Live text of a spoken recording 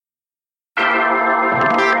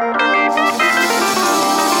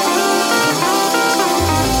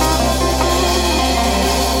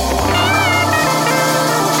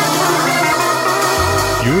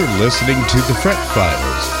listening to The Fret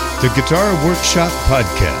Files, the Guitar Workshop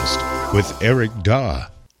podcast with Eric Daw.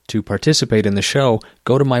 To participate in the show,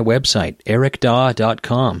 go to my website,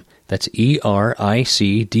 ericdaw.com. That's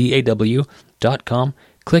ERICDAW.com.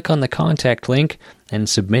 Click on the contact link and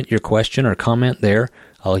submit your question or comment there.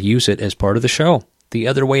 I'll use it as part of the show. The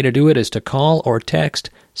other way to do it is to call or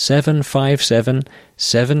text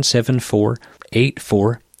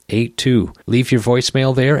 757-774-8482. Leave your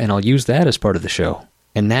voicemail there, and I'll use that as part of the show.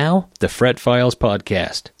 And now, the Fret Files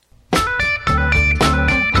podcast.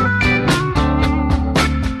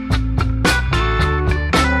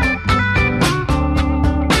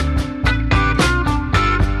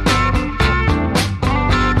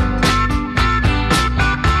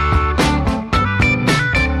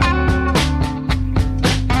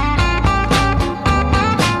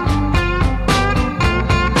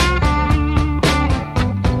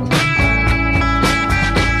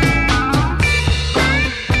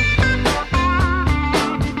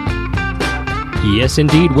 Yes,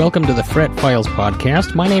 indeed. Welcome to the Fret Files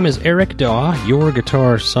podcast. My name is Eric Daw, your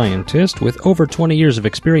guitar scientist with over 20 years of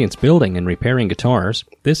experience building and repairing guitars.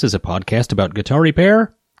 This is a podcast about guitar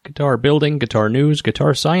repair, guitar building, guitar news,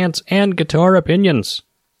 guitar science, and guitar opinions.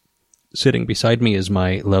 Sitting beside me is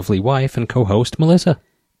my lovely wife and co-host, Melissa.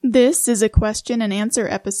 This is a question and answer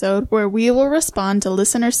episode where we will respond to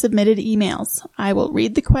listener-submitted emails. I will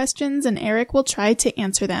read the questions and Eric will try to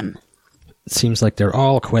answer them. It seems like they're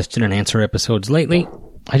all question and answer episodes lately.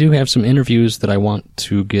 I do have some interviews that I want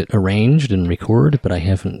to get arranged and record, but I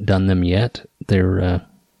haven't done them yet. But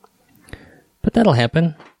that'll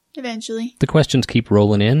happen. Eventually. The questions keep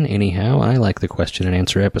rolling in anyhow. I like the question and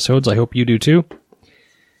answer episodes. I hope you do too.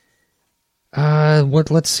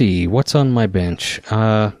 Let's see. What's on my bench?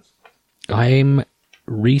 I'm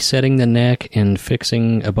resetting the neck and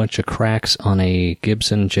fixing a bunch of cracks on a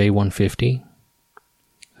Gibson J150.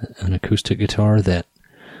 An acoustic guitar that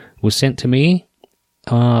was sent to me,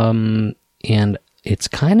 and it's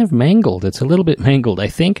kind of mangled. It's a little bit mangled. I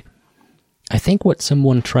think what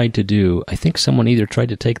someone tried to do, I think someone either tried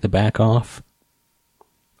to take the back off,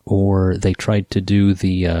 or they tried to do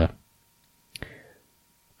the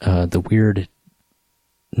weird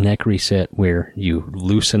neck reset where you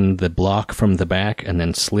loosen the block from the back and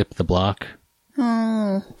then slip the block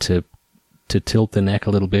to tilt the neck a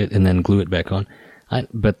little bit and then glue it back on.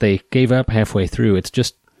 But they gave up halfway through. It's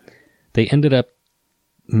just, they ended up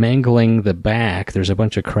mangling the back. There's a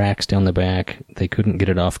bunch of cracks down the back. They couldn't get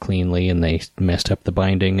it off cleanly, and they messed up the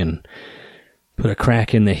binding and put a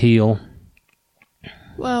crack in the heel.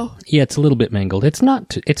 Whoa. Yeah, it's a little bit mangled. It's not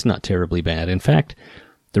terribly bad. In fact,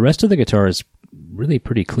 the rest of the guitar is really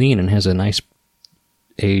pretty clean and has a nice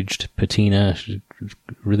aged patina,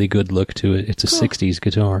 really good look to it. It's a 60s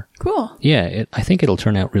guitar. Cool. Yeah, I think it'll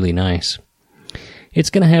turn out really nice. It's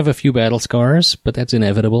going to have a few battle scars, but that's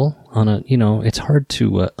inevitable. It's hard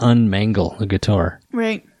to unmangle a guitar.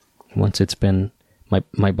 Right. Once it's been, my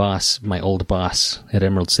old boss at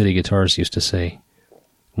Emerald City Guitars used to say,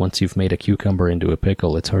 once you've made a cucumber into a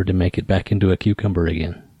pickle, it's hard to make it back into a cucumber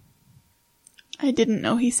again. I didn't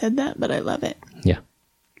know he said that, but I love it. Yeah.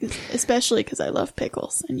 Especially because I love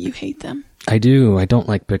pickles, and you hate them. I do. I don't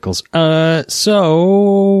like pickles.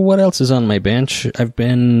 So, what else is on my bench? I've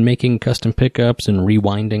been making custom pickups and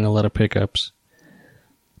rewinding a lot of pickups.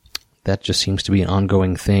 That just seems to be an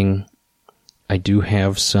ongoing thing. I do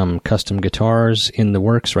have some custom guitars in the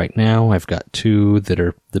works right now. I've got 2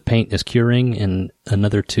 that the paint is curing, and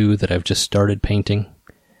another 2 that I've just started painting.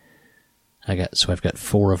 I've got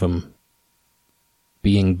 4 of them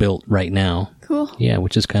being built right now. Cool. Yeah,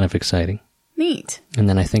 which is kind of exciting. Neat. And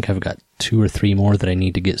then I think I've got 2 or 3 more that I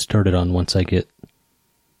need to get started on once I get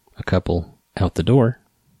a couple out the door.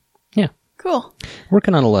 Yeah. Cool.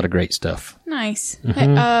 Working on a lot of great stuff. Nice.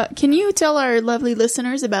 Mm-hmm. Can you tell our lovely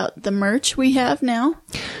listeners about the merch we have now?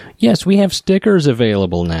 Yes, we have stickers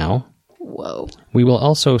available now. Whoa. We will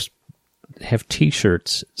also have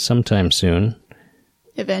t-shirts sometime soon.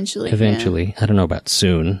 Eventually. Yeah. I don't know about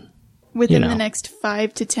soon. Within the next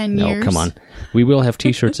 5 to 10 years. No, come on. We will have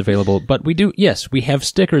t-shirts available, but we have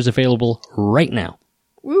stickers available right now.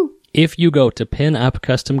 Woo. If you go to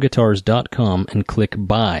pinupcustomguitars.com and click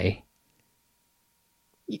buy,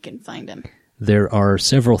 you can find them. There are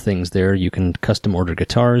several things there. You can custom order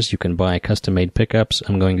guitars. You can buy custom-made pickups.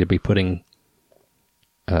 I'm going to be putting,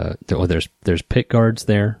 there's pick guards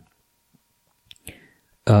there.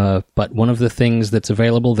 But one of the things that's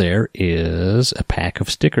available there is a pack of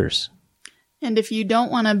stickers. And if you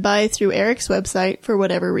don't want to buy through Eric's website for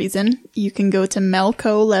whatever reason, you can go to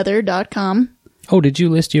melcoleather.com. Oh, did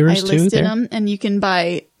you list yours too? I listed them, and you can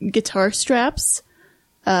buy guitar straps,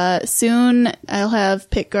 Soon I'll have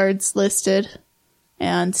pick guards listed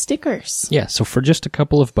and stickers. Yeah, so for just a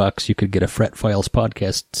couple of bucks, you could get a Fret Files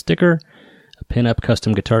podcast sticker, a Pinup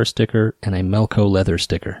custom guitar sticker, and a Melco leather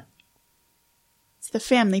sticker. It's the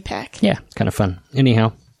family pack. Yeah, it's kind of fun.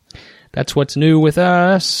 Anyhow, that's what's new with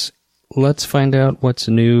us. Let's find out what's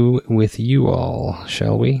new with you all,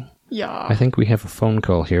 shall we? Yeah. I think we have a phone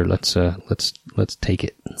call here. Let's take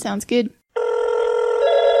it. Sounds good.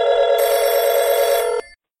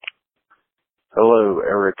 Hello,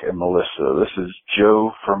 Eric and Melissa. This is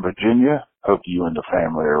Joe from Virginia. Hope you and the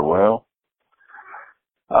family are well.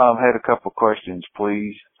 Had a couple questions,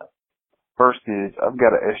 please. First is, I've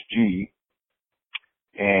got a SG,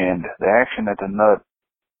 and the action at the nut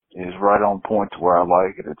is right on point to where I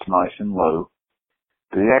like it. It's nice and low.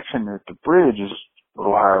 The action at the bridge is a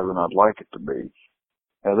little higher than I'd like it to be.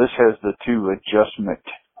 Now, this has the two adjustment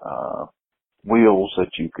wheels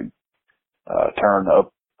that you can turn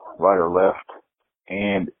up, right or left.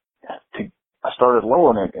 And I started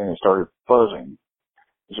lowering it, and it started buzzing.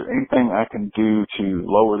 Is there anything I can do to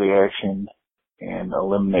lower the action and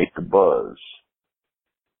eliminate the buzz?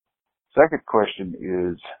 Second question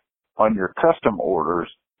is, on your custom orders,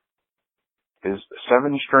 is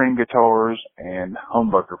 7-string guitars and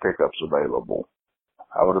humbucker pickups available?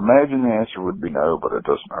 I would imagine the answer would be no, but it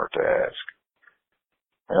doesn't hurt to ask.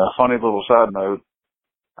 And a funny little side note,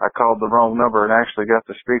 I called the wrong number and actually got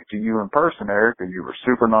to speak to you in person, Eric, and you were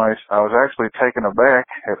super nice. I was actually taken aback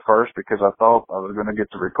at first because I thought I was going to get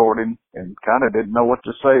the recording and kind of didn't know what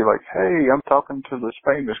to say, like, hey, I'm talking to this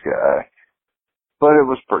famous guy. But it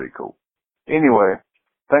was pretty cool. Anyway,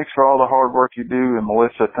 thanks for all the hard work you do, and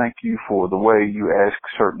Melissa, thank you for the way you ask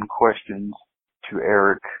certain questions to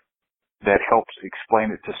Eric that helps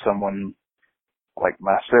explain it to someone like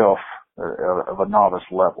myself of a novice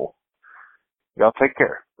level. Y'all take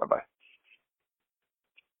care. Bye-bye.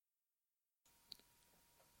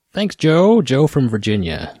 Thanks, Joe. Joe from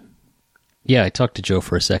Virginia. Yeah, I talked to Joe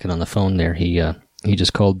for a second on the phone there. He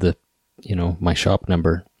just called my shop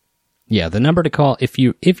number. Yeah, the number to call if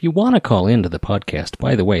you want to call into the podcast.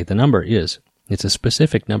 By the way, the number it's a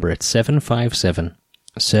specific number. It's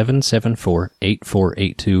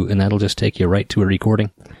 757-774-8482, and that'll just take you right to a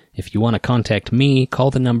recording. If you want to contact me, call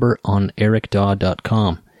the number on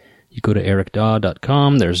ericdaw.com. You go to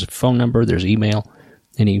ericdaw.com, there's a phone number, there's email,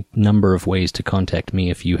 any number of ways to contact me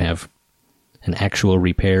if you have an actual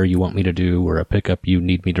repair you want me to do or a pickup you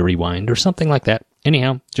need me to rewind or something like that.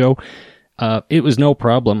 Anyhow, Joe, it was no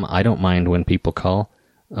problem. I don't mind when people call.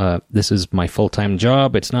 This is my full-time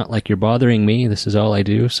job. It's not like you're bothering me. This is all I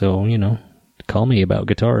do, so, call me about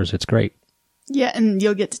guitars. It's great. Yeah, and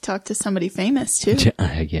you'll get to talk to somebody famous, too.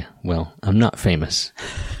 Yeah, well, I'm not famous.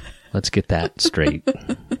 Let's get that straight.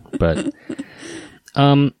 But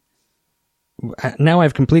now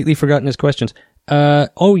I've completely forgotten his questions.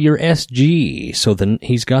 Your SG. So then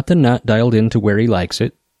he's got the nut dialed in to where he likes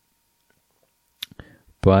it,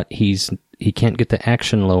 but he can't get the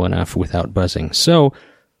action low enough without buzzing. So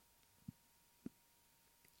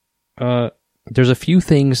there's a few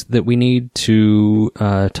things that we need to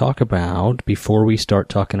talk about before we start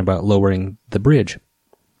talking about lowering the bridge.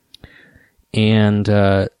 And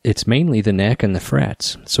it's mainly the neck and the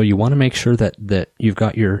frets. So you want to make sure that you've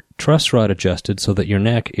got your truss rod adjusted so that your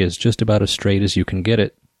neck is just about as straight as you can get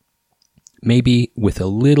it, maybe with a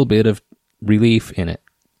little bit of relief in it,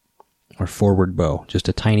 or forward bow, just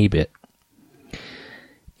a tiny bit.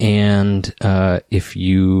 And if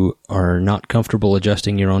you are not comfortable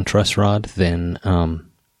adjusting your own truss rod, then,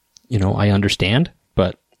 I understand,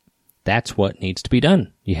 but that's what needs to be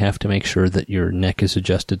done. You have to make sure that your neck is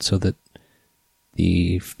adjusted so that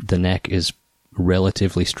the neck is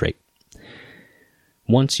relatively straight.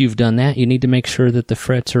 Once you've done that, you need to make sure that the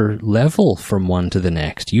frets are level from one to the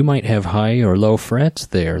next. You might have high or low frets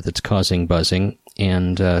there that's causing buzzing,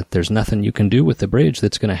 and there's nothing you can do with the bridge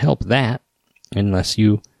that's going to help that unless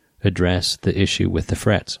you address the issue with the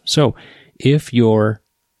frets. So if your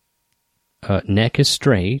neck is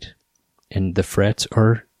straight and the frets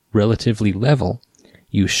are relatively level,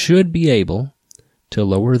 you should be able to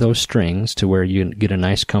lower those strings to where you get a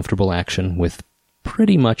nice comfortable action with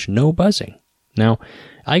pretty much no buzzing. Now,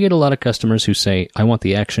 I get a lot of customers who say, I want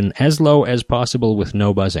the action as low as possible with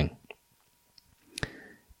no buzzing.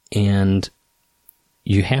 And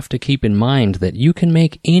you have to keep in mind that you can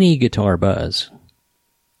make any guitar buzz.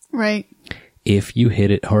 Right. If you hit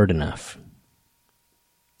it hard enough.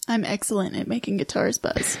 I'm excellent at making guitars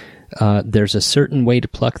buzz. There's a certain way to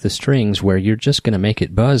pluck the strings where you're just going to make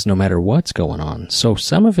it buzz no matter what's going on. So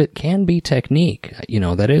some of it can be technique.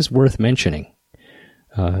 That is worth mentioning.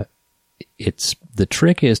 The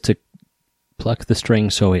trick is to pluck the string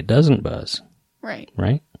so it doesn't buzz, Right.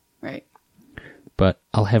 right? Right. But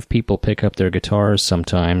I'll have people pick up their guitars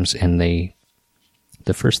sometimes, and the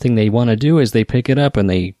first thing they want to do is they pick it up and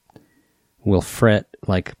they will fret,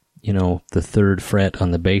 like, the third fret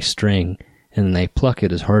on the bass string, and they pluck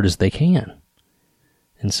it as hard as they can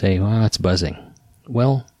and say, well, it's buzzing.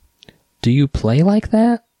 Well, do you play like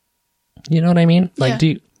that? You know what I mean? Like,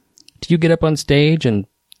 Yeah. do you get up on stage and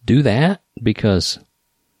do that? Because,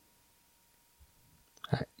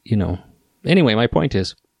 anyway, my point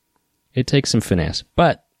is, it takes some finesse,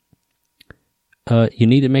 but you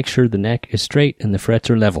need to make sure the neck is straight and the frets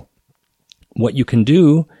are level. What you can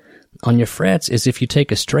do on your frets is if you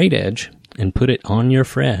take a straight edge and put it on your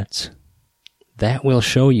frets, that will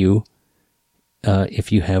show you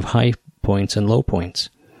if you have high points and low points.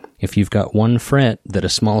 If you've got one fret that a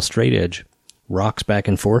small straight edge rocks back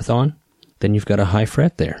and forth on, then you've got a high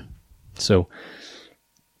fret there. So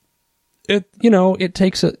it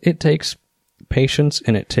takes patience,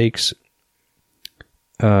 and it takes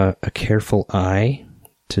a careful eye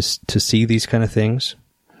to see these kind of things,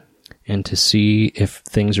 and to see if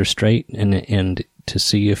things are straight, and to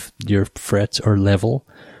see if your frets are level.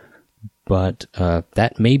 But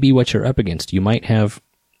that may be what you're up against. You might have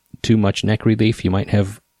too much neck relief. You might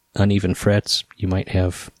have uneven frets. You might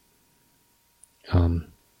have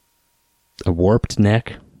a warped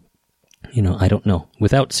neck. I don't know.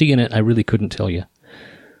 Without seeing it, I really couldn't tell you.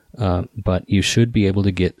 But you should be able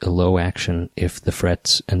to get a low action if the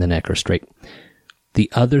frets and the neck are straight.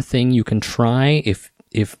 The other thing you can try, if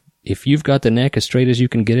you've got the neck as straight as you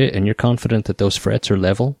can get it and you're confident that those frets are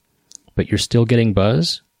level, but you're still getting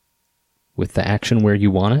buzz with the action where you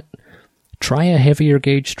want it, try a heavier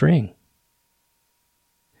gauge string.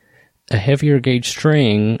 A heavier gauge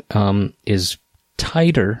string is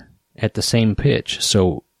tighter at the same pitch,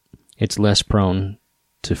 so it's less prone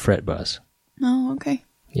to fret buzz. Oh, okay.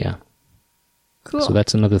 Yeah. Cool. So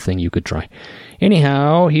that's another thing you could try.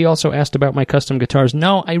 Anyhow, he also asked about my custom guitars.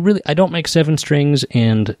 No, I don't make 7 strings,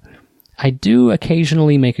 and I do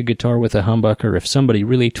occasionally make a guitar with a humbucker. If somebody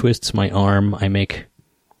really twists my arm, I make...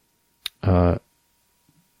 I've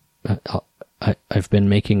been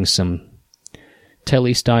making some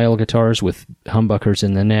Tele-style guitars with humbuckers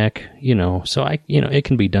in the neck, so it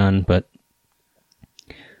can be done, but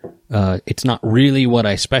it's not really what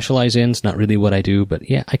I specialize in. It's not really what I do, but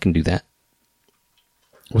yeah, I can do that.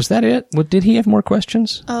 Was that it? Did he have more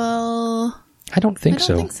questions? I don't think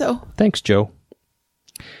so. I don't think so. Thanks, Joe.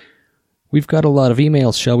 We've got a lot of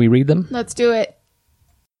emails. Shall we read them? Let's do it.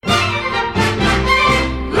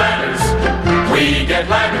 Letters. We get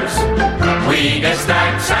letters. We get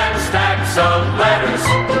stacks and stacks of letters.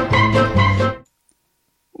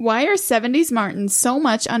 Why are 70s Martins so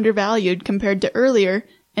much undervalued compared to earlier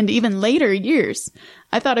and even later years?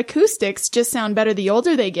 I thought acoustics just sound better the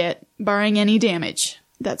older they get, barring any damage.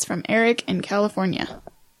 That's from Eric in California.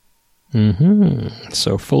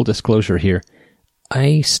 So full disclosure here.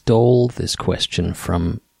 I stole this question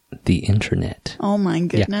from the internet. Oh my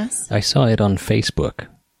goodness. Yeah, I saw it on Facebook.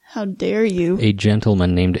 How dare you? A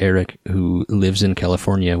gentleman named Eric who lives in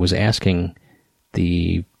California was asking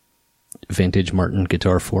the Vintage Martin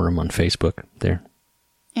Guitar Forum on Facebook there.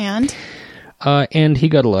 And he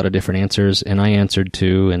got a lot of different answers, and I answered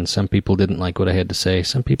too, and some people didn't like what I had to say.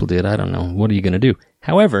 Some people did. I don't know. What are you going to do?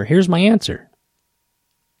 However, here's my answer.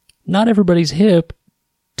 Not everybody's hip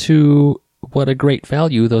to what a great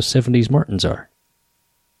value those 70s Martins are.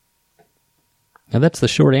 Now, that's the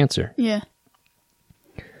short answer. yeah.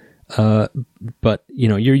 But,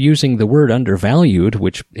 you're using the word undervalued,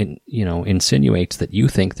 which, insinuates that you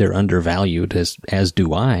think they're undervalued, as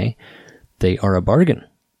do I. They are a bargain.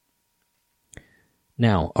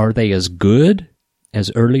 Now, are they as good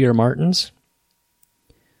as earlier Martins?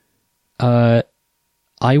 I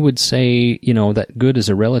would say, that good is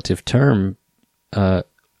a relative term.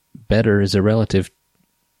 Better is a relative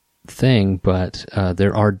thing, but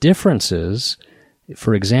there are differences.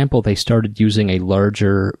 For example, they started using a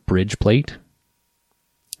larger bridge plate.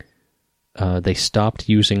 They stopped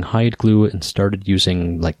using hide glue and started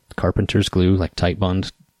using, like, carpenter's glue, like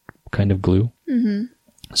Titebond kind of glue. Mm-hmm.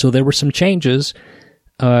 So there were some changes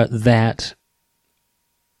that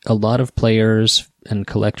a lot of players and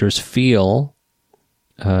collectors feel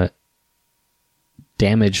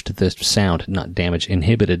damaged the sound,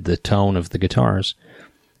 inhibited the tone of the guitars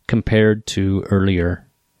compared to earlier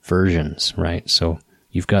versions, right? So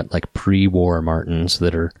you've got like pre-war Martins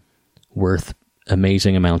that are worth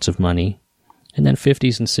amazing amounts of money, and then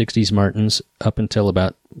 50s and 60s Martins up until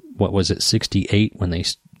about, 68 when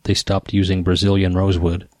they stopped using Brazilian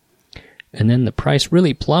rosewood. And then the price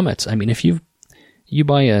really plummets. I mean, if you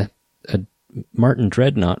buy a Martin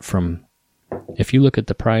Dreadnought if you look at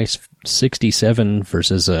the price, 67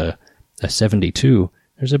 versus a 72,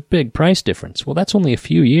 there's a big price difference. Well, that's only a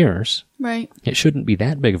few years. Right. It shouldn't be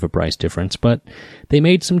that big of a price difference, but they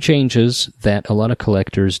made some changes that a lot of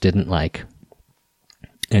collectors didn't like.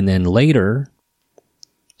 And then later,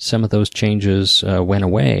 some of those changes went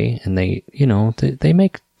away, and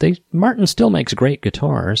Martin still makes great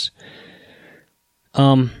guitars.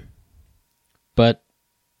 But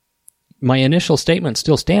my initial statement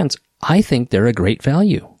still stands. I think they're a great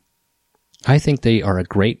value. I think they are a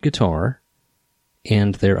great guitar,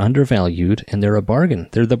 and they're undervalued, and they're a bargain.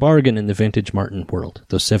 They're the bargain in the vintage Martin world.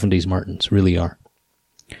 Those 70s Martins really are.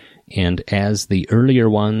 And as the earlier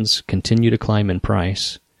ones continue to climb in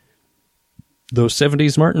price, those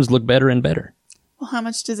 70s Martins look better and better. Well, how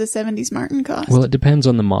much does a 70s Martin cost? Well, it depends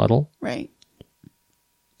on the model. Right.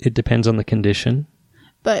 It depends on the condition.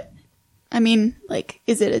 But, I mean, like,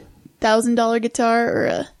 is it a $1,000 guitar or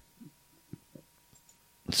a...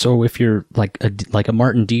 So if you're like a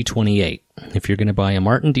Martin D28, if you're going to buy a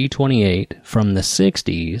Martin D28 from the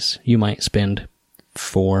 60s, you might spend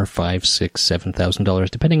 $4,000, $5,000, $6,000, $7,000,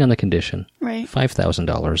 depending on the condition. Right.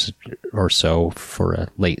 $5,000 or so for a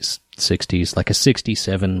late 60s, like a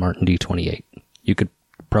 67 Martin D28. You could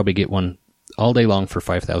probably get one all day long for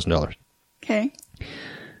 $5,000. Okay.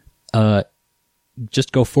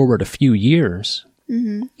 Just go forward a few years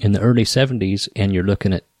in the early 70s, and you're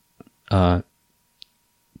looking at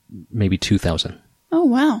maybe $2,000. Oh,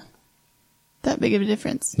 wow. That big of a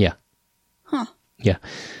difference. Yeah. Huh. Yeah.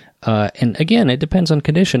 And again, it depends on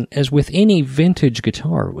condition, as with any vintage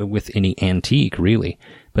guitar, with any antique, really.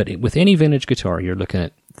 But with any vintage guitar, you're looking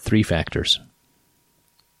at three factors: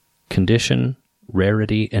 condition,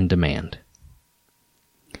 rarity, and demand.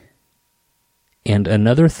 And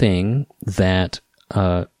another thing that,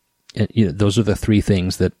 those are the three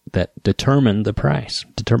things that determine the price,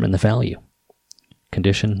 determine the value: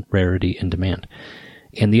 condition, rarity, and demand.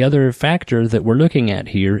 And the other factor that we're looking at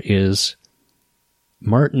here is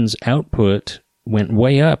Martin's output went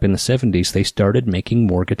way up in the 70s. They started making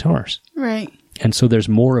more guitars. Right. And so there's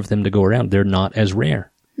more of them to go around. They're not as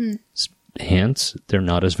rare. Hence, they're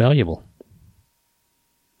not as valuable.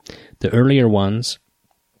 The earlier ones,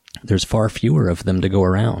 there's far fewer of them to go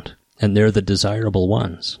around, and they're the desirable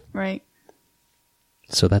ones. Right.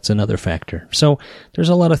 So that's another factor. So there's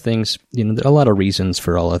a lot of things, a lot of reasons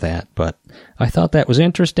for all of that, but I thought that was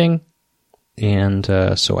interesting, and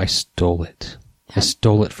so I stole it. I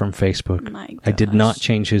stole it from Facebook. My gosh. I did not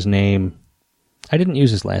change his name. I didn't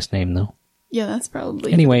use his last name, though. Yeah, that's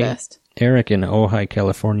probably Anyway, the best. Eric in Ojai,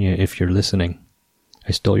 California, if you're listening,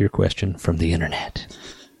 I stole your question from the internet.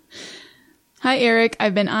 Hi, Eric.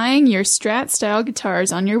 I've been eyeing your Strat-style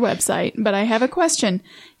guitars on your website, but I have a question.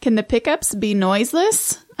 Can the pickups be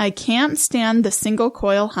noiseless? I can't stand the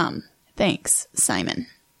single-coil hum. Thanks, Simon.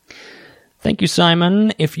 Thank you,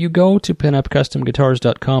 Simon. If you go to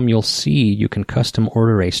pinupcustomguitars.com, you'll see you can custom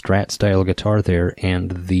order a Strat-style guitar there,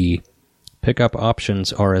 and the pickup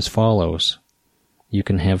options are as follows. You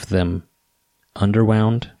can have them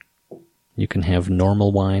underwound, you can have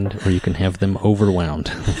normal wound, or you can have them overwound.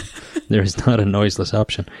 There is not a noiseless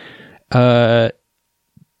option. And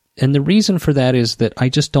the reason for that is that I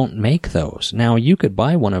just don't make those. Now, you could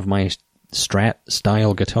buy one of my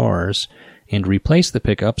Strat-style guitars and replace the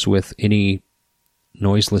pickups with any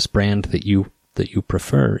noiseless brand that you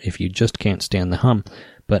prefer if you just can't stand the hum.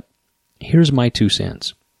 But here's my 2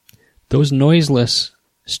 cents. Those noiseless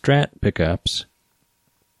Strat pickups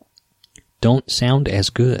don't sound as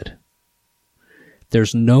good.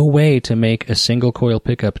 There's no way to make a single coil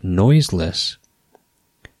pickup noiseless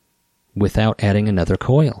without adding another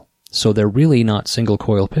coil. So they're really not single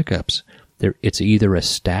coil pickups. It's either a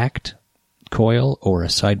stacked coil or a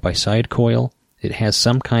side-by-side coil. It has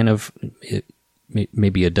some kind of,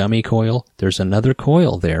 maybe a dummy coil. There's another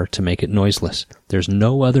coil there to make it noiseless. There's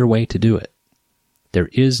no other way to do it. There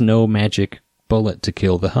is no magic bullet to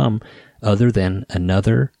kill the hum other than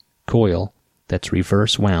another coil that's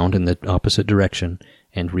reverse wound in the opposite direction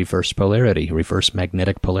and reverse polarity, reverse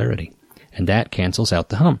magnetic polarity. And that cancels out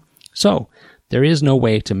the hum. So, there is no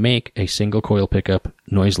way to make a single coil pickup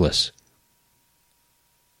noiseless.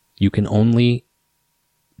 You can only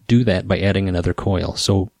do that by adding another coil.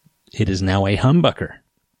 So, it is now a humbucker.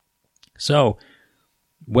 So,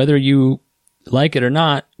 whether you like it or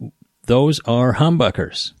not, those are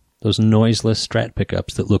humbuckers. Those noiseless Strat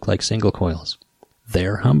pickups that look like single coils.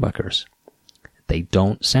 They're humbuckers. They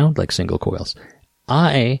don't sound like single coils.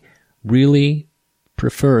 I really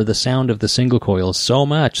prefer the sound of the single coils so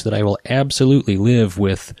much that I will absolutely live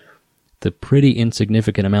with the pretty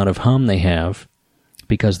insignificant amount of hum they have,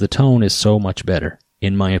 because the tone is so much better,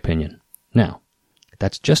 in my opinion. Now,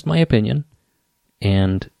 that's just my opinion,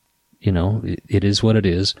 and, you know, it is what it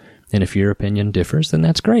is, and if your opinion differs, then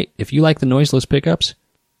that's great. If you like the noiseless pickups,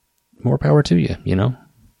 more power to you, you know?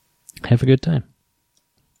 Have a good time.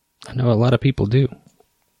 I know a lot of people do.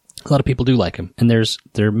 A lot of people do like them, and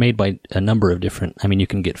they're made by a number of different, I mean, you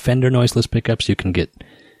can get Fender noiseless pickups, you can get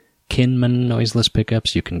Kinman noiseless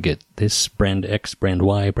pickups, you can get this brand X, brand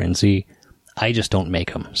Y, brand Z. I just don't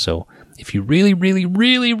make them, so if you really, really,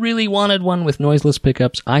 really, really wanted one with noiseless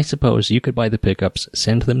pickups, I suppose you could buy the pickups,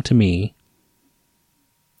 send them to me,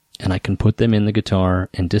 and I can put them in the guitar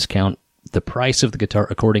and discount the price of the guitar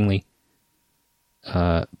accordingly.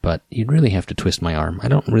 But you'd really have to twist my arm. I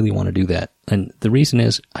don't really want to do that. And the reason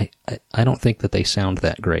is, I don't think that they sound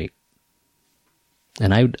that great.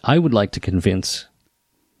 And I would like to convince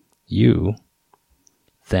you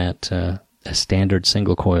that a standard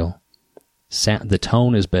single coil, the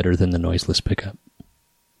tone is better than the noiseless pickup.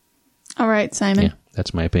 All right, Simon. Yeah,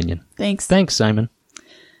 that's my opinion. Thanks. Thanks, Simon.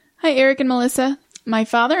 Hi, Eric and Melissa. My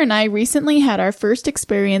father and I recently had our first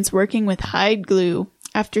experience working with hide glue.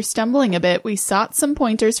 After stumbling a bit, we sought some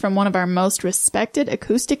pointers from one of our most respected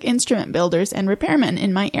acoustic instrument builders and repairmen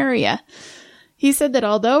in my area. He said that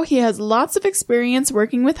although he has lots of experience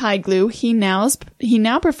working with hide glue, he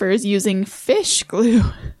now prefers using fish glue.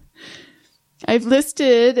 I've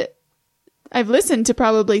listened to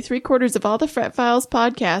probably 3/4 of all the Fret Files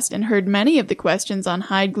podcast and heard many of the questions on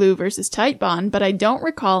hide glue versus Titebond, but I don't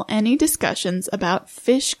recall any discussions about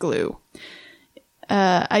fish glue.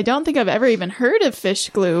 I don't think I've ever even heard of fish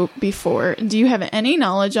glue before. Do you have any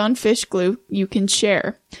knowledge on fish glue you can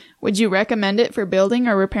share? Would you recommend it for building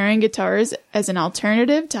or repairing guitars as an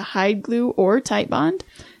alternative to hide glue or Titebond?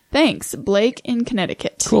 Thanks, Blake in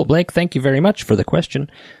Connecticut. Cool, Blake. Thank you very much for the question.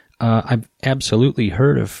 I've absolutely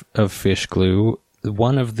heard of fish glue.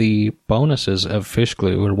 One of the bonuses of fish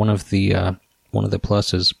glue, or one of the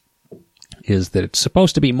pluses, is that it's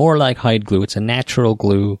supposed to be more like hide glue. It's a natural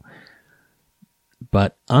glue,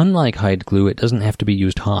 but unlike hide glue, it doesn't have to be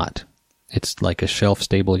used hot. It's like a shelf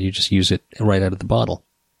stable. You just use it right out of the bottle.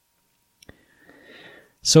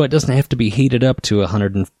 So it doesn't have to be heated up to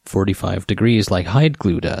 145 degrees like hide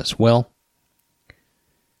glue does. Well,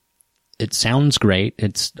 it sounds great.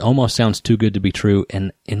 It almost sounds too good to be true.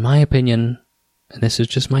 And in my opinion, and this is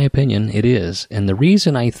just my opinion, it is. And the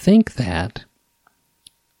reason I think that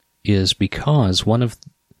is because one of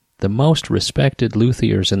the most respected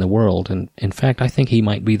luthiers in the world, and in fact, I think he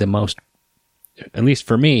might be the most, at least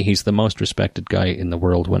for me, he's the most respected guy in the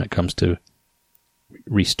world when it comes to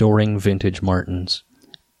restoring vintage Martins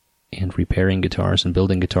and repairing guitars and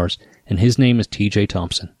building guitars. And his name is T.J.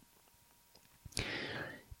 Thompson.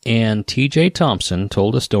 And T.J. Thompson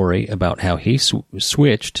told a story about how he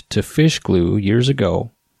switched to fish glue years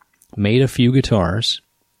ago, made a few guitars,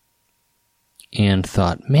 and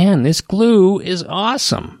thought, man, this glue is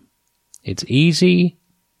awesome. It's easy.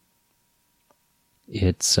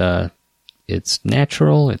 It's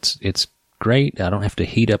natural. It's great. I don't have to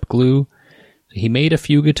heat up glue. He made a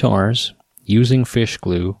few guitars using fish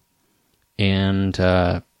glue, and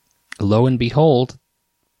lo and behold,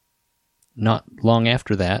 not long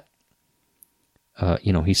after that,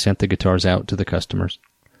 he sent the guitars out to the customers,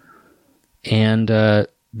 and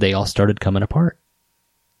they all started coming apart.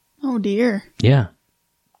 Oh, dear. Yeah.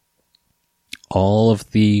 All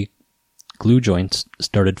of the glue joints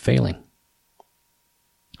started failing.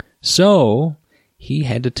 So he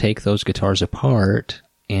had to take those guitars apart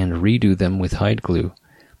and redo them with hide glue,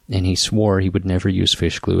 and he swore he would never use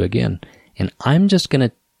fish glue again. And I'm just going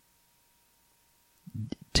to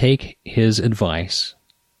take his advice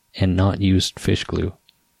and not use fish glue.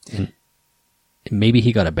 And maybe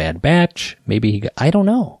he got a bad batch, I don't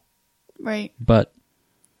know. Right. But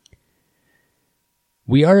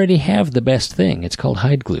we already have the best thing. It's called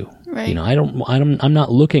hide glue. Right. I'm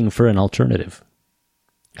not looking for an alternative.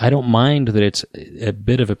 I don't mind that it's a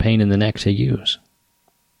bit of a pain in the neck to use.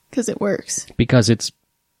 Because it works. Because it's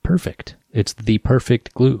perfect. It's the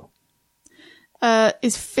perfect glue.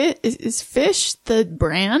 Is fish the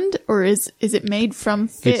brand, or is it made from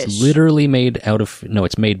fish? It's literally made out of, no,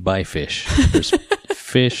 it's made by fish. There's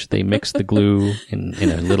fish. They mix the glue in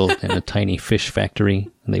a tiny fish factory,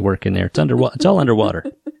 and they work in there. It's all underwater.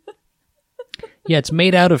 Yeah, it's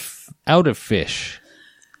made out of fish.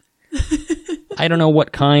 I don't know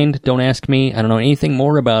what kind. Don't ask me. I don't know anything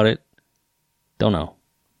more about it. Don't know.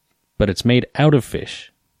 But it's made out of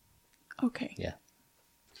fish. Okay. Yeah.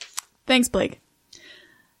 Thanks, Blake.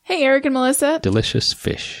 Hey, Eric and Melissa. Delicious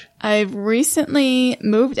fish. I've recently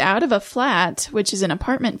moved out of a flat, which is an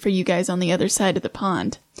apartment for you guys on the other side of the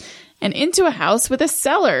pond. and into a house with a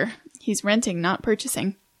cellar. He's renting, not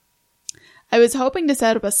purchasing. I was hoping to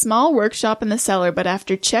set up a small workshop in the cellar, but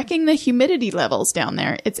after checking the humidity levels down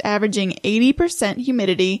there, it's averaging 80%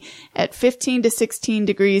 humidity at 15 to 16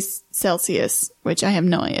 degrees Celsius, which I have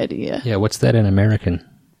no idea. Yeah, what's that in American?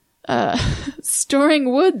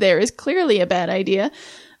 Storing wood there is clearly a bad idea,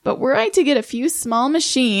 but were I to get a few small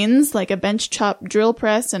machines, like a bench chop drill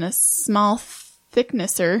press and a small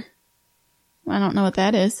thicknesser, I don't know what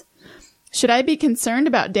that is. Should I be concerned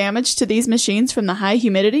about damage to these machines from the high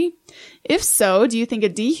humidity? If so, do you think a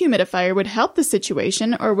dehumidifier would help the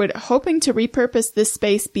situation, or would hoping to repurpose this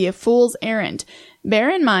space be a fool's errand? Bear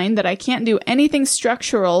in mind that I can't do anything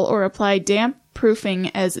structural or apply damp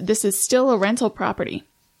proofing, as this is still a rental property.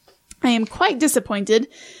 I am quite disappointed,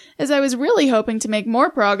 as I was really hoping to make more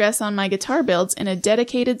progress on my guitar builds in a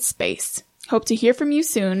dedicated space. Hope to hear from you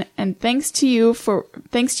soon, and thanks to you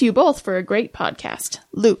both for a great podcast.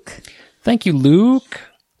 Luke. Thank you, Luke.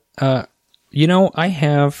 I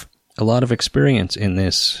have a lot of experience in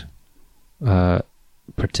this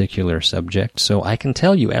particular subject, so I can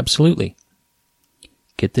tell you absolutely.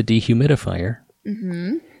 Get the dehumidifier,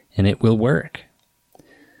 and it will work.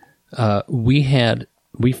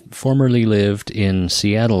 We formerly lived in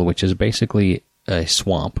Seattle, which is basically a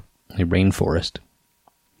swamp, a rainforest.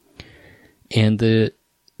 And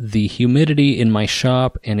the humidity in my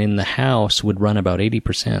shop and in the house would run about 80%,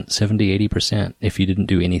 70-80% if you didn't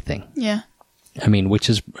do anything. Yeah. I mean, which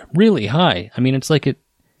is really high. I mean, it's like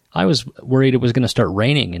I was worried it was going to start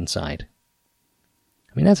raining inside.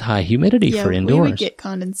 I mean, that's high humidity for indoors. We would get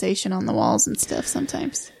condensation on the walls and stuff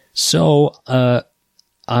sometimes. So,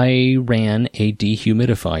 I ran a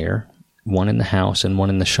dehumidifier, one in the house and one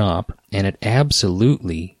in the shop, and it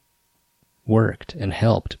absolutely worked and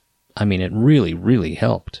helped. I mean, it really, really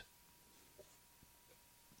helped.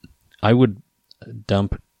 I would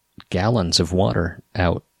dump gallons of water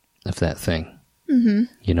out of that thing, and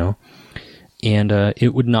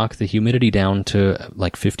it would knock the humidity down to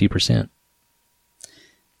like 50%.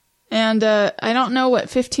 And I don't know what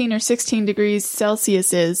 15 or 16 degrees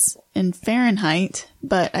Celsius is in Fahrenheit,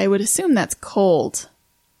 but I would assume that's cold.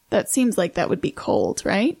 That seems like that would be cold,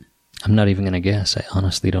 right? I'm not even going to guess. I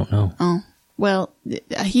honestly don't know. Oh. Well,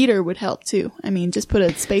 a heater would help too. I mean, just put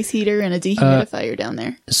a space heater and a dehumidifier down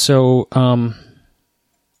there. So,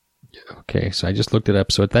 okay, so I just looked it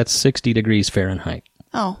up. So that's 60 degrees Fahrenheit.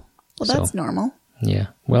 Oh, well, that's normal. Yeah.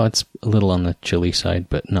 Well, it's a little on the chilly side,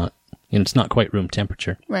 but not, it's not quite room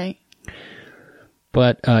temperature. Right.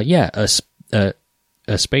 But,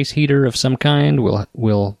 a space heater of some kind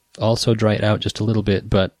will also dry it out just a little bit.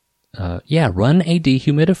 But, run a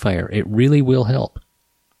dehumidifier. It really will help.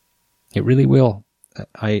 It really will.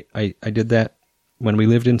 I did that when we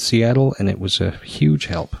lived in Seattle, and it was a huge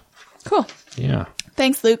help. Cool. Yeah.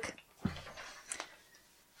 Thanks, Luke.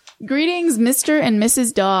 Greetings, Mr. and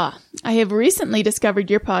Mrs. Daw. I have recently discovered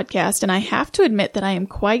your podcast, and I have to admit that I am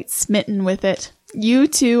quite smitten with it. You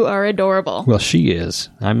two are adorable. Well, she is.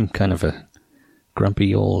 I'm kind of a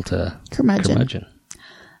grumpy old curmudgeon.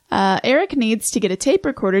 Eric needs to get a tape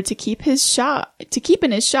recorder to keep in his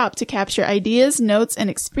shop to capture ideas, notes, and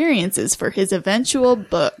experiences for his eventual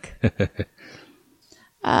book.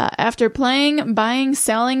 After playing, buying,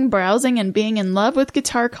 selling, browsing, and being in love with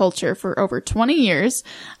guitar culture for over 20 years,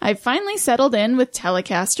 I've finally settled in with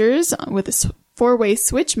Telecasters with a 4-way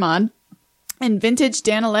switch mod and vintage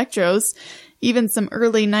Dan Electros, even some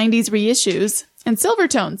early 90s reissues, and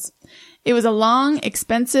Silvertones. It was a long,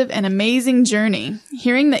 expensive, and amazing journey.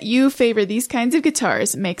 Hearing that you favor these kinds of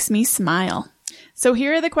guitars makes me smile. So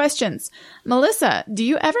here are the questions. Melissa, do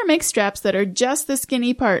you ever make straps that are just the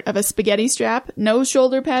skinny part of a spaghetti strap? No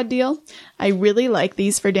shoulder pad deal? I really like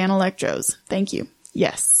these for Dan Electros. Thank you.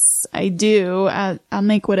 Yes, I do. I'll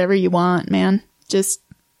make whatever you want, man. Just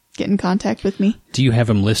get in contact with me. Do you have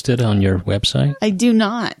them listed on your website? I do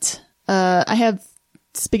not. I have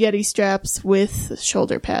spaghetti straps with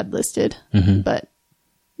shoulder pad listed, but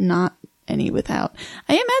not any without.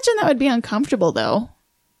 I imagine that would be uncomfortable, though.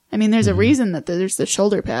 I mean, there's a reason that there's the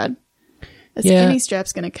shoulder pad. A skinny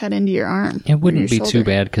strap's going to cut into your arm. It wouldn't be too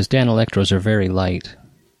bad, because Dan Electros are very light.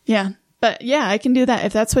 Yeah, but yeah, I can do that.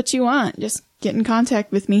 If that's what you want, just get in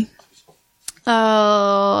contact with me.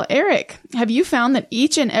 Eric, have you found that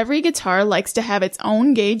each and every guitar likes to have its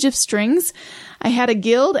own gauge of strings? I had a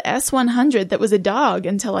Guild S100 that was a dog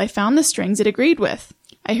until I found the strings it agreed with.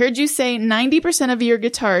 I heard you say 90% of your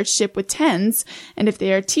guitars ship with 10s, and if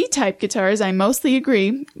they are T-type guitars, I mostly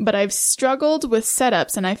agree, but I've struggled with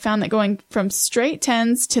setups, and I found that going from straight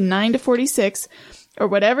 10s to 9 to 46, or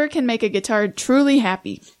whatever can make a guitar truly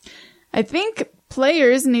happy. I think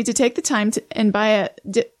Players need to take the time and buy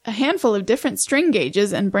a handful of different string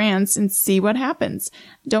gauges and brands and see what happens.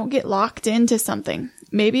 Don't get locked into something.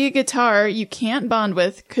 Maybe a guitar you can't bond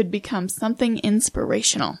with could become something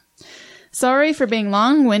inspirational. Sorry for being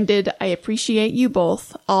long-winded. I appreciate you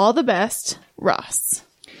both. All the best, Ross.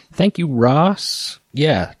 Thank you, Ross.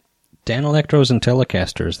 Yeah, Dan Electros and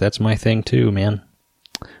Telecasters. That's my thing too, man.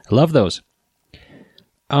 I love those.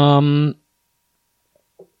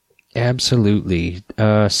 Absolutely.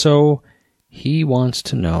 So he wants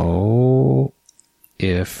to know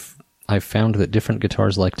if I've found that different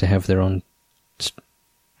guitars like to have their own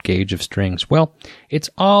gauge of strings. Well, it's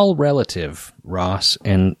all relative, Ross,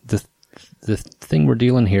 and the thing we're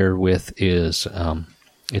dealing here with is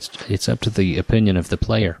it's up to the opinion of the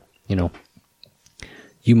player. You know,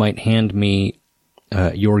 you might hand me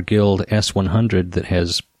your Guild S100 that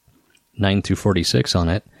has 9 through 46 on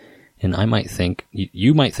it, and I might think,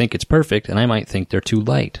 you might think it's perfect, and I might think they're too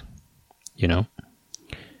light. You know?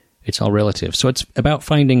 It's all relative. So it's about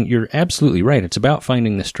finding, you're absolutely right, it's about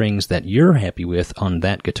finding the strings that you're happy with on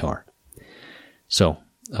that guitar. So,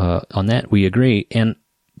 on that we agree, and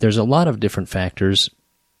there's a lot of different factors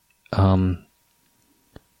that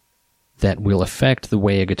will affect the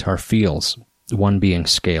way a guitar feels. One being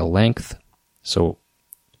scale length. So,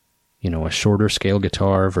 you know, a shorter scale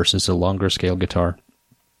guitar versus a longer scale guitar.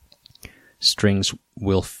 Strings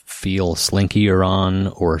will feel slinkier on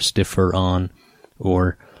or stiffer on.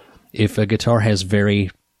 Or if a guitar has very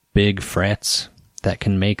big frets, that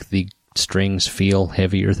can make the strings feel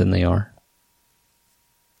heavier than they are.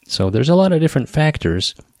 So there's a lot of different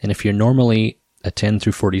factors, and if you're normally a 10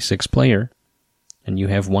 through 46 player, and you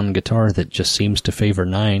have one guitar that just seems to favor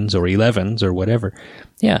 9s or 11s or whatever,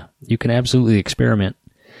 yeah, you can absolutely experiment.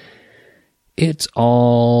 It's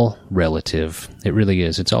all relative. It really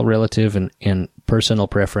is. It's all relative and personal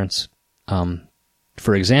preference.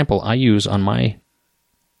 For example, I use on my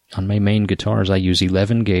main guitars, I use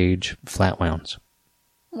 11 gauge flat wounds.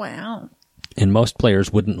 Wow. And most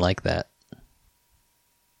players wouldn't like that.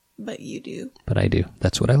 But you do. But I do.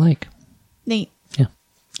 That's what I like. Neat. Yeah.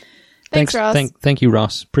 Thanks, Ross. Thank you,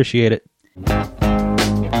 Ross. Appreciate it.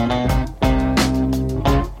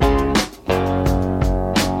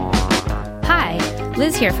 Hi,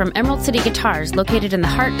 Liz here from Emerald City Guitars, located in the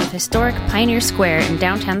heart of historic Pioneer Square in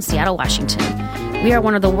downtown Seattle, Washington. We are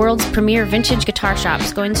one of the world's premier vintage guitar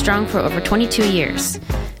shops, going strong for over 22 years.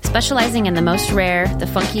 Specializing in the most rare, the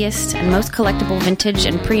funkiest, and most collectible vintage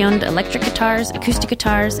and pre-owned electric guitars, acoustic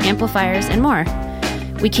guitars, amplifiers, and more.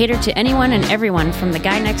 We cater to anyone and everyone from the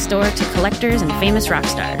guy next door to collectors and famous rock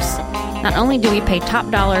stars. Not only do we pay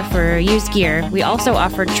top dollar for used gear, we also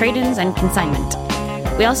offer trade-ins and consignment.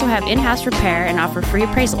 We also have in-house repair and offer free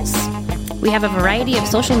appraisals. We have a variety of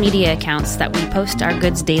social media accounts that we post our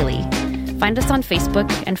goods daily. Find us on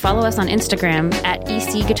Facebook and follow us on Instagram at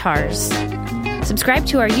EC Guitars. Subscribe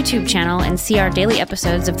to our YouTube channel and see our daily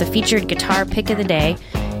episodes of the featured Guitar Pick of the Day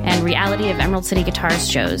and Reality of Emerald City Guitars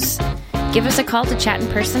shows. Give us a call to chat in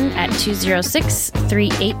person at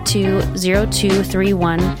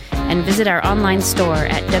 206-382-0231 and visit our online store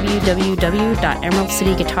at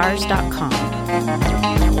www.emeraldcityguitars.com.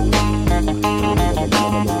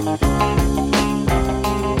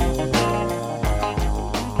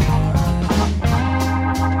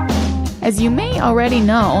 As you may already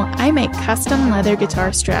know, I make custom leather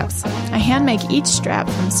guitar straps. I hand make each strap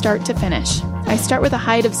from start to finish. I start with a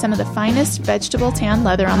hide of some of the finest vegetable tan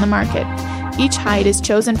leather on the market. Each hide is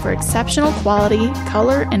chosen for exceptional quality,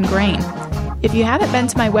 color, and grain. If you haven't been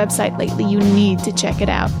to my website lately, you need to check it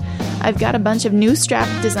out. I've got a bunch of new strap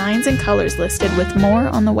designs and colors listed with more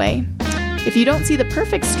on the way. If you don't see the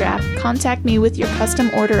perfect strap, contact me with your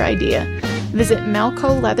custom order idea. Visit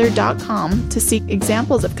melcoleather.com to see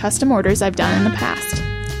examples of custom orders I've done in the past.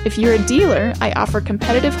 If you're a dealer, I offer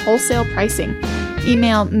competitive wholesale pricing.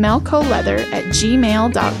 Email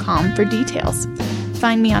melcoleather@gmail.com for details.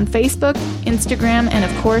 Find me on Facebook, Instagram, and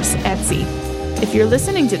of course, Etsy. If you're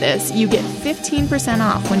listening to this, you get 15%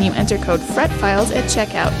 off when you enter code FretFiles at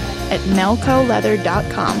checkout at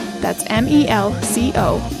melcoleather.com. That's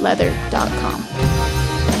MELCO leather.com.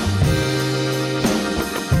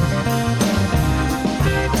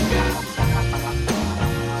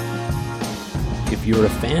 If you're a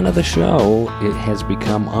fan of the show, it has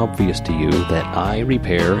become obvious to you that I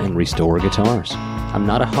repair and restore guitars. I'm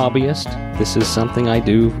not a hobbyist. This is something I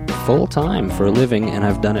do full-time for a living, and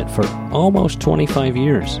I've done it for almost 25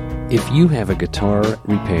 years. If you have a guitar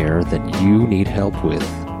repair that you need help with,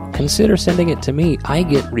 consider sending it to me. I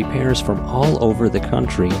get repairs from all over the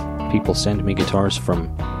country. People send me guitars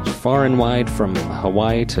from far and wide, from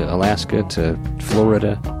Hawaii to Alaska to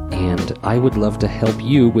Florida. and I would love to help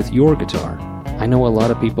you with your guitar. I know a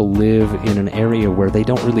lot of people live in an area where they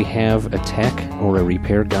don't really have a tech or a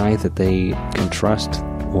repair guy that they can trust,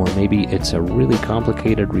 or maybe it's a really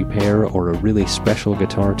complicated repair or a really special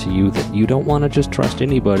guitar to you that you don't want to just trust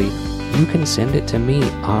anybody. You can send it to me.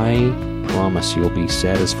 I promise you'll be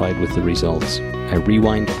satisfied with the results. I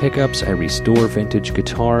rewind pickups, I restore vintage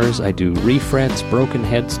guitars, I do refrets, broken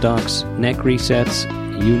headstocks, neck resets,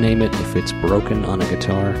 you name it. If it's broken on a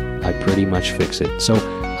guitar, I pretty much fix it. So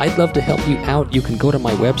I'd love to help you out. You can go to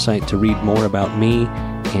my website to read more about me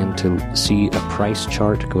and to see a price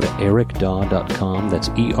chart. Go to ericdaw.com. That's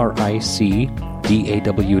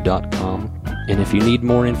ericdaw.com. And if you need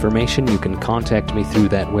more information, you can contact me through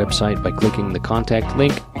that website by clicking the contact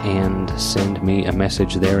link and send me a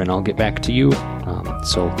message there, and I'll get back to you.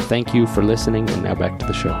 So thank you for listening, and now back to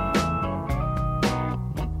the show.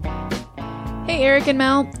 Hey, Eric and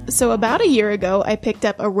Mel. So about a year ago, I picked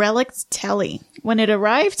up a Relics Telly. When it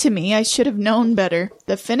arrived to me, I should have known better.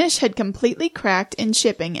 The finish had completely cracked in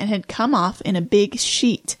shipping and had come off in a big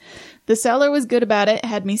sheet. The seller was good about it,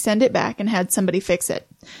 had me send it back, and had somebody fix it.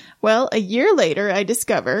 Well, a year later, I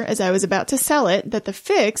discover, as I was about to sell it, that the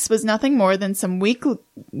fix was nothing more than some weak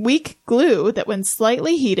glue that, when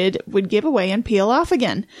slightly heated, would give away and peel off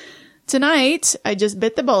again. Tonight, I just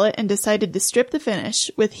bit the bullet and decided to strip the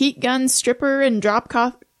finish. With heat gun, stripper, and drop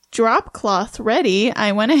cloth ready,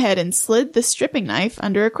 I went ahead and slid the stripping knife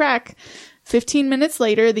under a crack. 15 minutes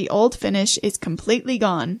later, the old finish is completely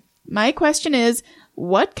gone. My question is,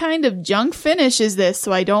 what kind of junk finish is this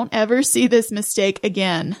so I don't ever see this mistake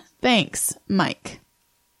again? Thanks, Mike.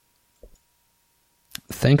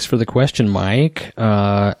 Thanks for the question, Mike.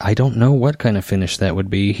 I don't know what kind of finish that would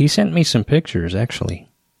be. He sent me some pictures, actually.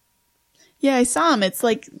 Yeah, I saw him. It's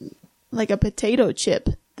like a potato chip.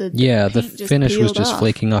 The finish was just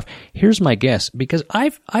flaking off. Here's my guess, because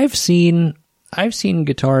I've seen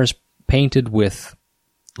guitars painted with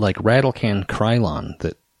like rattle can Krylon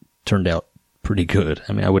that turned out pretty good.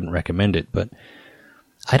 I mean, I wouldn't recommend it, but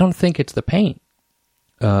I don't think it's the paint.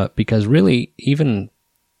 Because really, even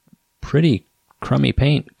pretty crummy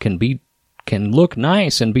paint can look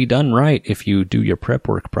nice and be done right if you do your prep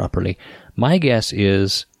work properly. My guess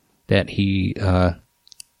is that he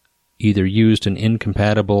either used an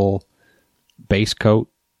incompatible base coat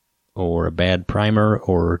or a bad primer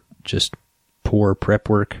or just poor prep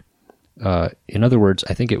work. In other words,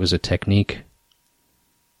 I think it was a technique,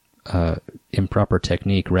 improper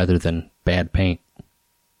technique rather than bad paint.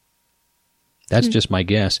 That's just my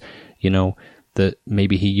guess. That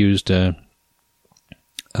maybe he used a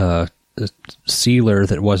sealer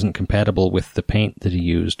that wasn't compatible with the paint that he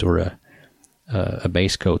used, or a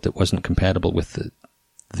base coat that wasn't compatible with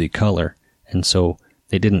the color, and so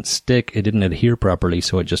they didn't stick. It didn't adhere properly,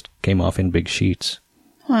 so it just came off in big sheets.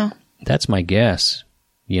 Wow, that's my guess.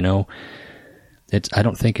 I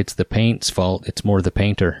don't think it's the paint's fault. It's more the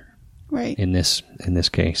painter, right? In this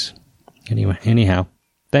case. Anyhow,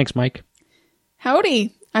 thanks, Mike.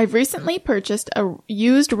 Howdy. I've recently purchased a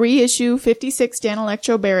used reissue 56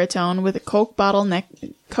 Danelectro baritone with a Coke bottle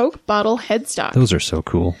headstock. Those are so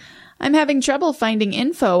cool. I'm having trouble finding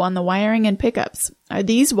info on the wiring and pickups. Are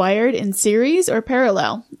these wired in series or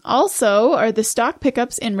parallel? Also, are the stock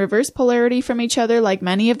pickups in reverse polarity from each other like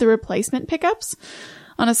many of the replacement pickups?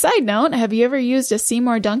 On a side note, have you ever used a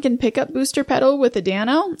Seymour Duncan pickup booster pedal with a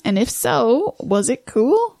Dano? And if so, was it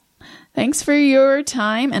cool? Thanks for your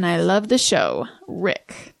time, and I love the show.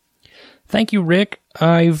 Rick. Thank you, Rick.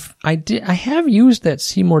 I have used that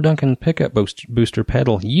Seymour Duncan pickup booster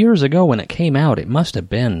pedal years ago when it came out. It must have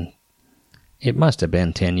been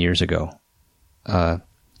 10 years ago.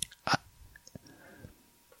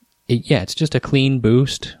 It's just a clean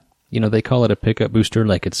boost. They call it a pickup booster,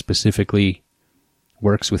 like it specifically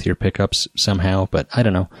works with your pickups somehow, but I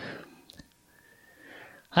don't know.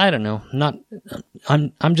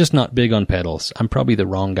 I'm just not big on pedals. I'm probably the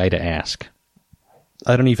wrong guy to ask.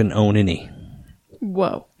 I don't even own any.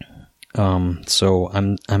 Whoa. So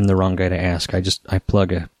I'm the wrong guy to ask. I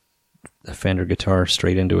plug a Fender guitar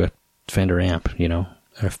straight into a Fender amp,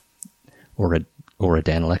 or a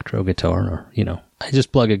Danelectro guitar, or I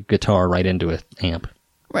just plug a guitar right into an amp.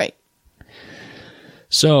 Right.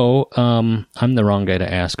 So I'm the wrong guy to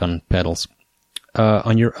ask on pedals.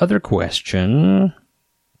 On your other question,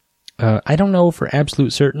 I don't know for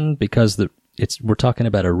absolute certain, because we're talking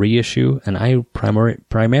about a reissue, and I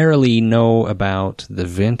primarily know about the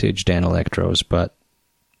vintage Danelectros, but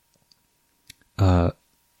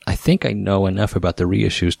I think I know enough about the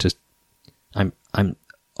reissues to. I'm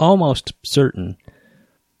almost certain,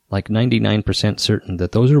 like 99% certain,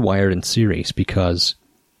 that those are wired in series, because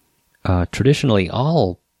traditionally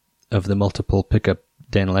all of the multiple pickup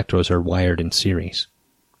Danelectros are wired in series.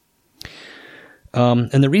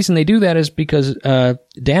 And the reason they do that is because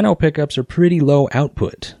Dano pickups are pretty low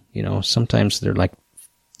output. You know, sometimes they're like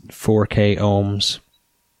 4K ohms.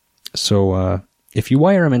 So if you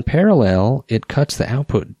wire them in parallel, it cuts the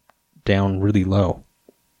output down really low,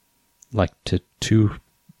 like to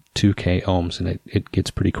 2K ohms, and it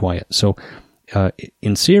gets pretty quiet. So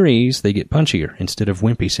in series, they get punchier instead of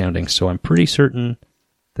wimpy sounding. So I'm pretty certain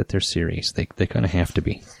that they're series. They kind of have to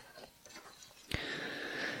be.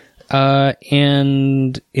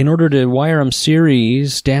 And in order to wire them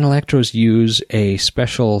series, Danelectros use a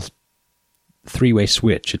special three-way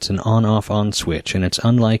switch. It's an on-off-on switch, and it's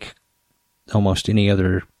unlike almost any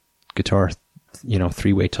other guitar,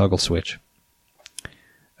 three-way toggle switch.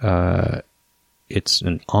 It's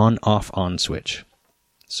an on-off-on switch.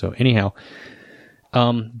 So anyhow,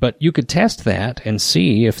 but you could test that and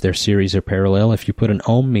see if they're series or parallel if you put an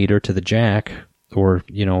ohm meter to the jack, or,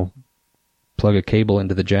 plug a cable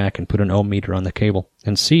into the jack and put an ohm meter on the cable,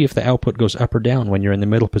 and see if the output goes up or down when you're in the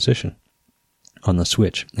middle position on the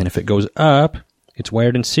switch. And if it goes up, it's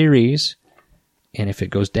wired in series, and if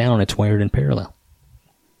it goes down, it's wired in parallel.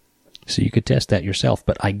 So you could test that yourself,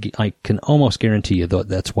 but I can almost guarantee you that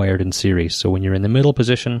that's wired in series. So when you're in the middle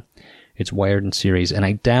position, it's wired in series, and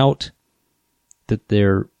I doubt that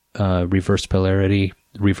they're reverse polarity,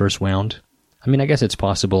 reverse wound. I mean, I guess it's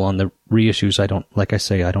possible on the reissues. I don't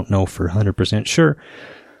know for 100% sure,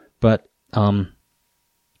 but I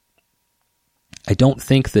don't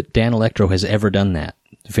think that Danelectro has ever done that.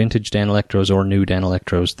 Vintage Danelectros or new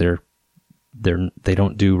Danelectros, they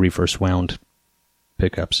don't do reverse wound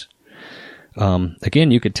pickups.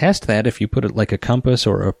 Again, you could test that if you put it like a compass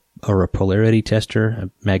or a polarity tester,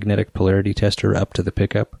 a magnetic polarity tester up to the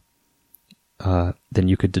pickup. Then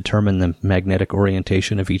you could determine the magnetic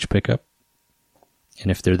orientation of each pickup. And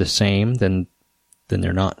if they're the same, then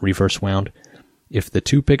they're not reverse wound. If the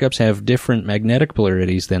two pickups have different magnetic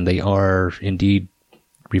polarities, then they are indeed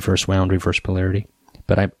reverse wound, reverse polarity.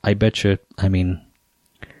 But I bet you, I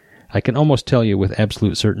can almost tell you with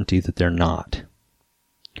absolute certainty that they're not.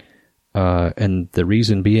 And the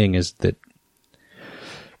reason being is that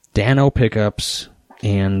Dano pickups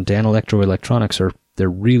and Danelectro electronics they're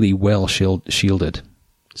really well shielded.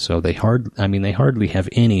 So they hardly have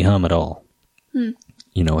any hum at all.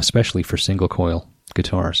 Especially for single coil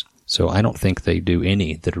guitars. So I don't think they do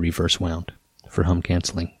any that are reverse wound for hum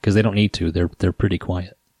canceling, because they don't need to. They're pretty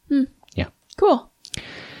quiet. Yeah. Cool.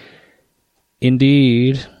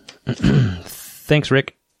 Indeed. Thanks,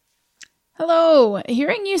 Rick. Hello.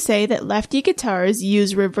 Hearing you say that Lefty guitars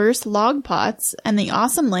use reverse log pots and the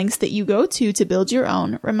awesome lengths that you go to build your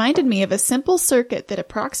own reminded me of a simple circuit that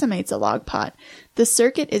approximates a log pot. The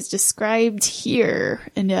circuit is described here,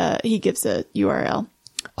 and he gives a URL.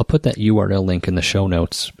 I'll put that URL link in the show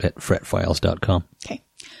notes at fretfiles.com. Okay.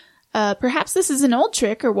 Perhaps this is an old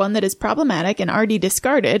trick or one that is problematic and already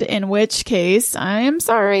discarded, in which case, I am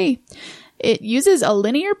sorry. It uses a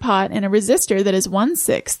linear pot and a resistor that is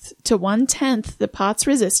 1/6 to 1/10 the pot's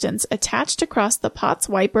resistance attached across the pot's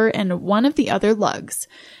wiper and one of the other lugs.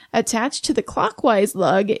 Attached to the clockwise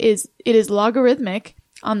lug it is logarithmic.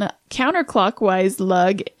 On the counterclockwise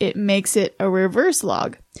lug, it makes it a reverse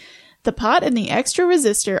log. The pot and the extra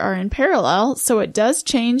resistor are in parallel, so it does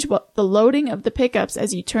change the loading of the pickups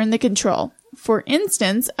as you turn the control. For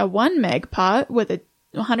instance, a 1 meg pot with a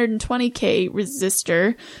 120K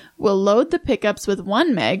resistor will load the pickups with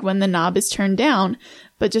 1 meg when the knob is turned down,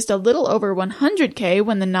 but just a little over 100K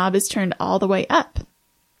when the knob is turned all the way up.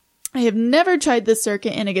 I have never tried this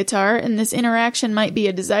circuit in a guitar, and this interaction might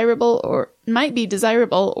be desirable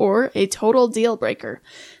or a total deal breaker.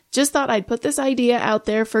 Just thought I'd put this idea out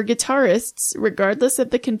there for guitarists, regardless of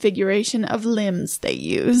the configuration of limbs they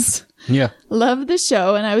use. Yeah. Love the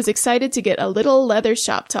show, and I was excited to get a little leather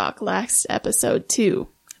shop talk last episode, too.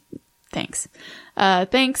 Thanks.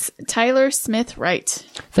 Thanks, Tyler Smith Wright.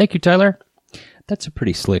 Thank you, Tyler. That's a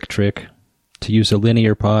pretty slick trick, to use a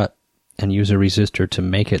linear pot and use a resistor to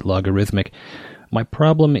make it logarithmic. My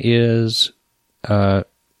problem is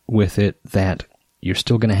with it that you're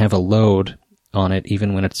still going to have a load on it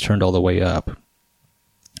even when it's turned all the way up,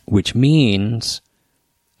 which means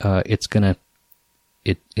it's gonna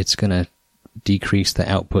decrease the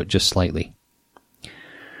output just slightly.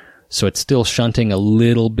 So it's still shunting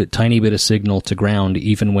a tiny bit of signal to ground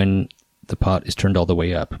even when the pot is turned all the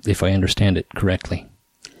way up, if I understand it correctly.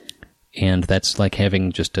 And that's like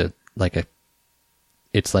having just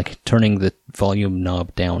it's like turning the volume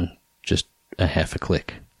knob down just a half a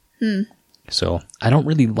click. So I don't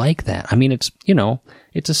really like that. I mean, it's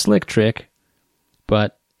a slick trick,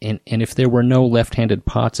 but And if there were no left-handed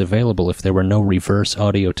pots available, if there were no reverse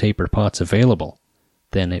audio taper pots available,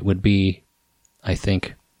 then it would be, I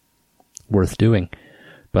think, worth doing.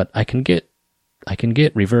 But I can get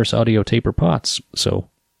reverse audio taper pots, so.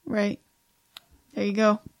 Right. There you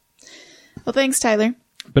go. Well, thanks, Tyler.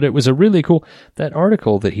 But it was a really cool, that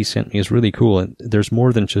article that he sent me is really cool, and there's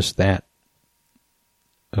more than just that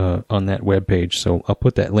on that webpage, so I'll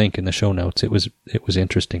put that link in the show notes. It was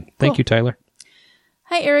interesting. Thank you, Tyler.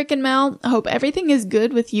 Hi, Eric and Mel. I hope everything is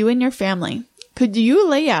good with you and your family. Could you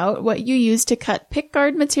lay out what you use to cut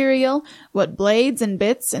pickguard material, what blades and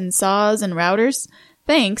bits and saws and routers?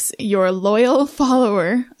 Thanks, your loyal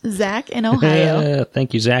follower, Zach in Ohio.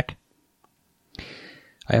 Thank you, Zach.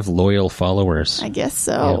 I have loyal followers. I guess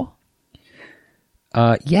so.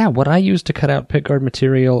 Yeah, what I use to cut out pickguard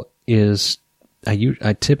material is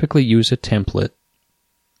I typically use a template,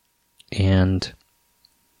 and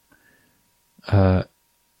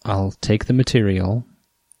I'll take the material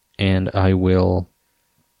and I will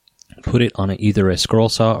put it on either a scroll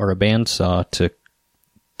saw or a band saw to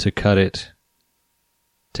cut it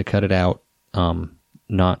out,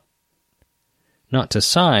 not to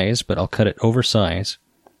size, but I'll cut it over size.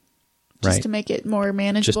 Just to make it more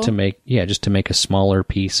manageable? Just to make a smaller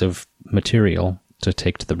piece of material to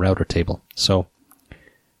take to the router table. So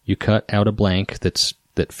you cut out a blank that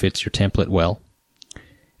fits your template well.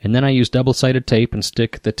 And then I use double-sided tape and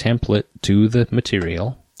stick the template to the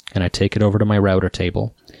material, and I take it over to my router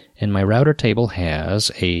table. And my router table has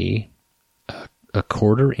a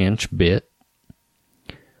 1/4-inch bit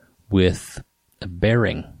with a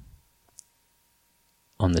bearing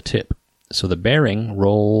on the tip. So the bearing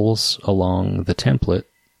rolls along the template.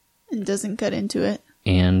 And doesn't cut into it.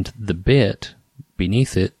 And the bit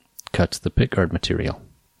beneath it cuts the pickguard material.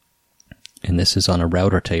 And this is on a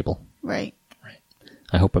router table. Right.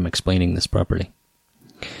 I hope I'm explaining this properly.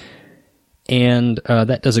 And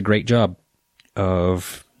that does a great job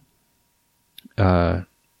of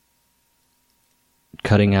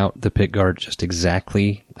cutting out the pickguard just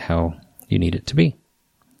exactly how you need it to be.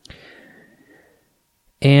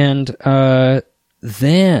 And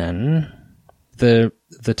then the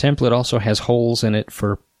template also has holes in it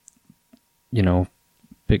for,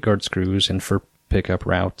 pickguard screws and for pickup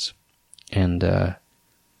routes. And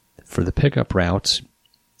for the pickup routes,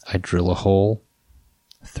 I drill a hole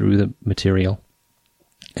through the material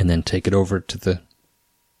and then take it over to the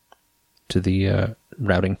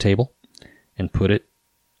routing table and put it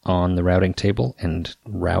on the routing table and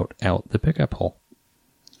route out the pickup hole.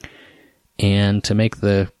 And to make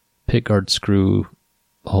the pickguard screw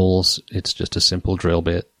holes, it's just a simple drill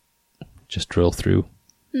bit. Just drill through.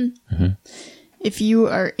 Mm-hmm. If you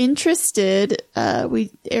are interested,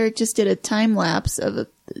 Eric just did a time lapse of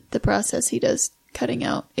the process he does cutting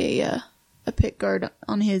out a pickguard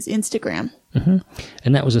on his Instagram. Mm-hmm.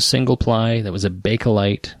 And that was a single ply. That was a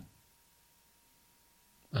Bakelite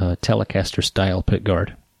Telecaster style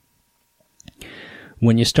pickguard.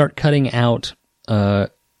 When you start cutting out 3-ply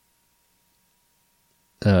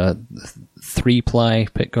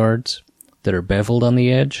pickguards that are beveled on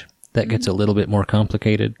the edge, that gets a little bit more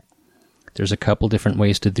complicated. There's a couple different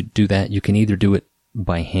ways to do that. You can either do it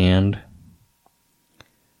by hand,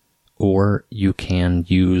 or you can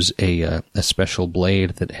use a special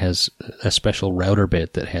blade that has a special router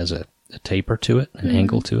bit that has a taper to it, an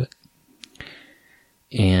angle to it,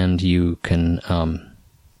 and you can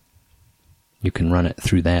run it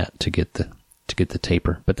through that to get the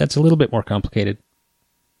taper. But that's a little bit more complicated.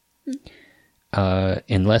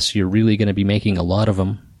 Unless you're really going to be making a lot of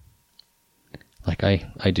them, like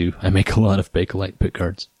I do. I make a lot of Bakelite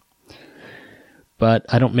pickguards. But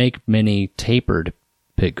I don't make many tapered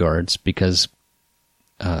pickguards because,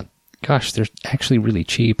 they're actually really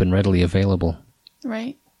cheap and readily available.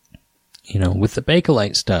 Right. With the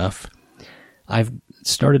Bakelite stuff, I've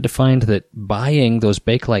started to find that buying those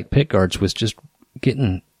Bakelite pickguards was just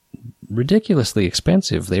getting ridiculously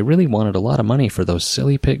expensive. They really wanted a lot of money for those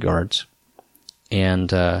silly pickguards.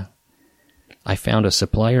 And I found a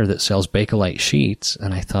supplier that sells Bakelite sheets,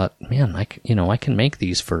 and I thought, man, I can make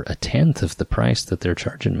these for 1/10 of the price that they're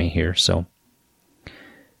charging me here. So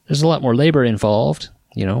there's a lot more labor involved.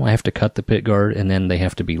 I have to cut the pickguard, and then they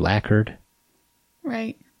have to be lacquered.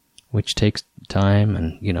 Right. Which takes time,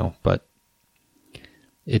 and, but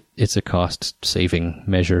it's a cost-saving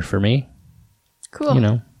measure for me.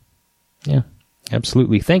 Cool. Yeah,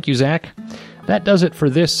 absolutely. Thank you, Zach. That does it for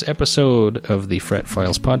this episode of the Fret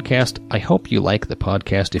Files podcast. I hope you like the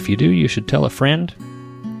podcast. If you do, you should tell a friend.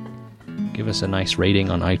 Give us a nice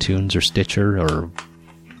rating on iTunes or Stitcher or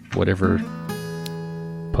whatever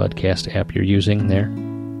podcast app you're using there.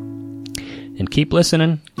 And keep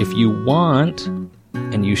listening. If you want,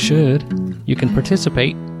 and you should, you can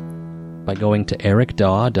participate by going to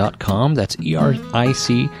ericdaw.com. That's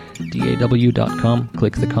ERICDAW.com.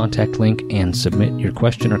 Click the contact link and submit your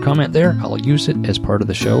question or comment there. I'll use it as part of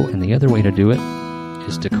the show. And the other way to do it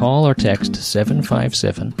is to call or text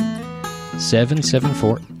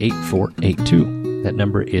 757-774-8482. That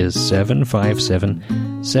number is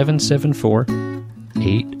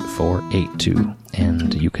 757-774-8482.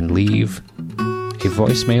 And you can leave a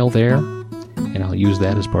voicemail there, and I'll use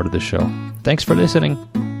that as part of the show. Thanks for listening.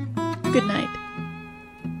 Good night.